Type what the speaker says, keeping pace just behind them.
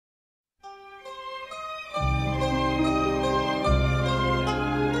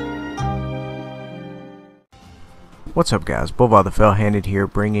What's up, guys? Bulldog the Fell-Handed here,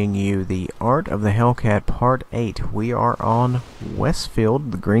 bringing you the Art of the Hellcat Part 8. We are on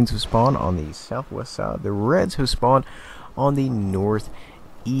Westfield. The greens have spawned on the southwest side. The reds have spawned on the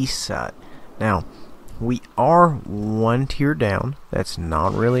northeast side. Now, we are one tier down. That's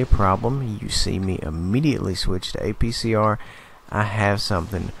not really a problem. You see me immediately switch to APCR. I have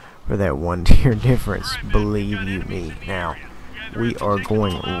something for that one tier difference, believe you me. Now, we are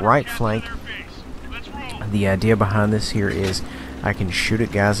going right flank. The idea behind this here is I can shoot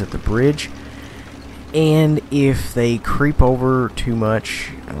at guys at the bridge, and if they creep over too much,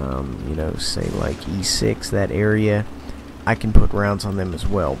 you know, say like E6, that area, I can put rounds on them as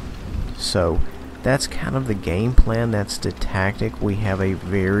well. So that's kind of the game plan. That's the tactic. We have a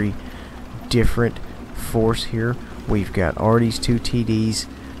very different force here. We've got Artie's 2 TDs,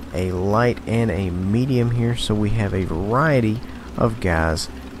 a light and a medium here, so we have a variety of guys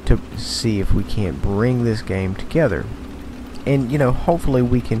to see if we can't bring this game together. And, you know, hopefully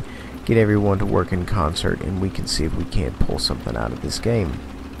we can get everyone to work in concert and we can see if we can't pull something out of this game.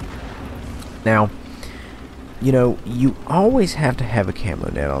 Now, you know, you always have to have a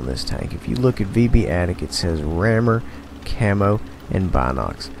camo net on this tank. If you look at VB Attic, it says rammer, camo, and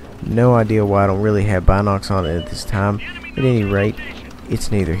binocs. No idea why I don't really have binocs on it at this time. At any rate,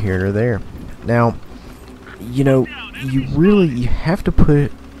 it's neither here nor there. Now, you know, you have to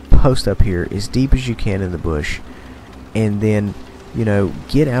post up here as deep as you can in the bush, and then, you know,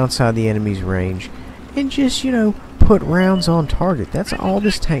 get outside the enemy's range and just, you know, put rounds on target. That's all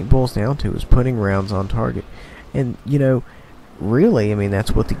this tank boils down to, is putting rounds on target. And, you know, really, I mean,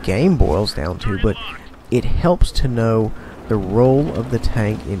 that's what the game boils down to, but it helps to know the role of the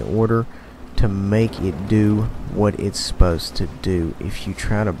tank in order to make it do what it's supposed to do. If you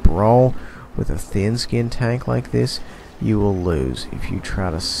try to brawl with a thin-skinned tank like this, you will lose. If you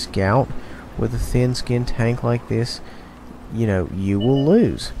try to scout with a thin-skinned tank like this, you know, you will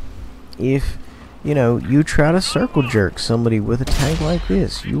lose. If, you know, you try to circle jerk somebody with a tank like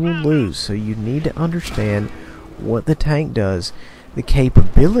this, you will lose. So you need to understand what the tank does, the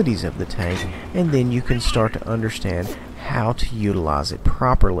capabilities of the tank, and then you can start to understand how to utilize it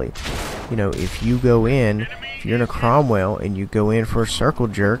properly. You know, if you go in, if you're in a Cromwell and you go in for a circle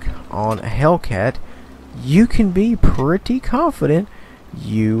jerk on a Hellcat, you can be pretty confident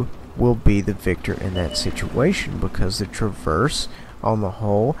you will be the victor in that situation, because the traverse on the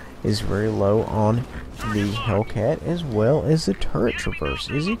whole is very low on the Hellcat, as well as the turret traverse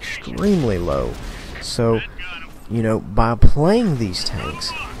is extremely low. So, you know, by playing these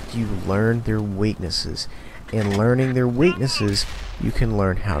tanks, you learn their weaknesses, and learning their weaknesses, you can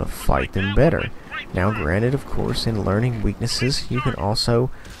learn how to fight them better. Now, granted, of course, in learning weaknesses, you can also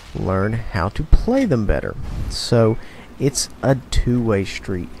learn how to play them better. So it's a two-way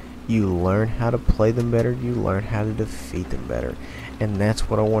street. You learn how to play them better, you learn how to defeat them better, and that's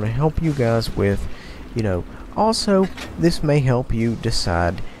what I want to help you guys with. You know, also, this may help you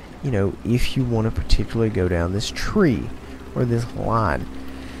decide, you know, if you want to particularly go down this tree or this line.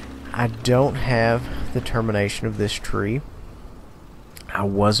 I don't have the termination of this tree. I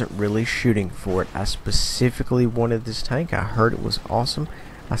wasn't really shooting for it. I specifically wanted this tank. I heard it was awesome.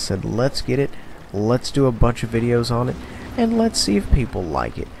 I said, let's get it, let's do a bunch of videos on it, and let's see if people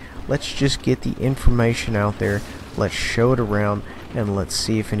like it. Let's just get the information out there, let's show it around, and let's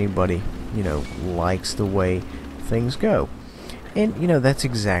see if anybody, you know, likes the way things go. And, you know, that's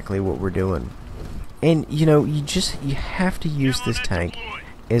exactly what we're doing. And, you know, you have to use this tank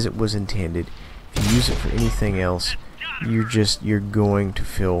as it was intended. If you use it for anything else, you're going to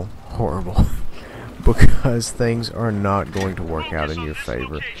feel horrible. Because things are not going to work out in your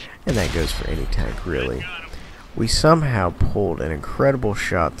favor, and that goes for any tank, really. We somehow pulled an incredible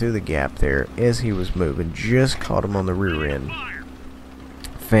shot through the gap there as he was moving, just caught him on the rear end.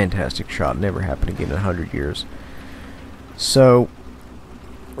 Fantastic shot, never happened again in 100 years. So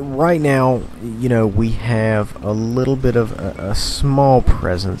right now, you know, we have a little bit of a small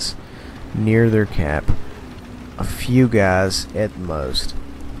presence near their cap, a few guys at most.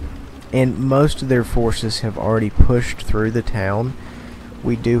 And most of their forces have already pushed through the town.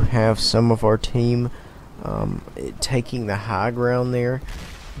 We do have some of our team taking the high ground there,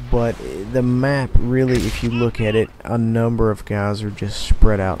 but the map, really, if you look at it, a number of guys are just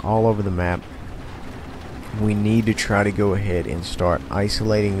spread out all over the map. We need to try to go ahead and start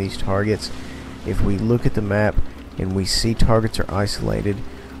isolating these targets. If we look at the map and we see targets are isolated,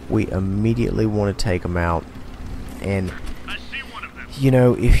 we immediately want to take them out. And you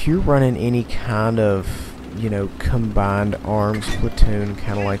know, if you're running any kind of, you know, combined arms platoon,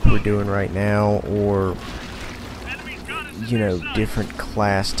 kind of like we're doing right now, or, you know, different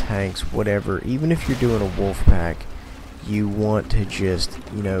class tanks, whatever, even if you're doing a wolf pack, you want to just,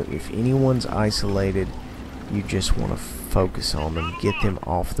 you know, if anyone's isolated, you just want to focus on them, get them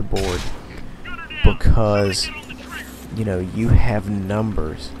off the board, because, you know, you have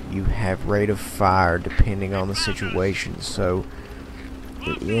numbers, you have rate of fire depending on the situation. So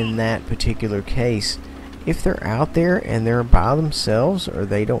in that particular case, if they're out there and they're by themselves or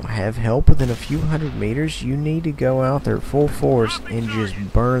they don't have help within a few hundred meters, you need to go out there full force and just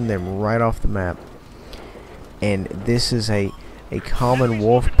burn them right off the map. And this is a common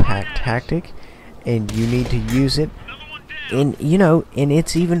wolf pack tactic, and you need to use it. And you know, and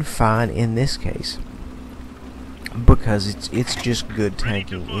it's even fine in this case because it's just good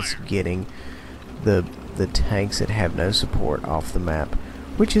tanking. It's getting the tanks that have no support off the map,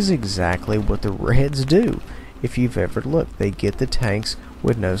 which is exactly what the Reds do. If you've ever looked, they get the tanks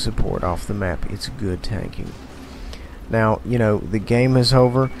with no support off the map. It's good tanking. Now, you know, the game is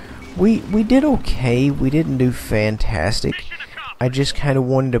over. We did okay. We didn't do fantastic. I just kind of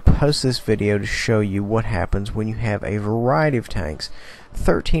wanted to post this video to show you what happens when you have a variety of tanks.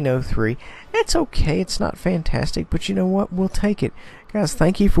 1303, it's okay. It's not fantastic, but you know what? We'll take it. Guys,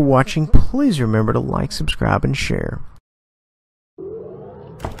 thank you for watching. Please remember to like, subscribe, and share.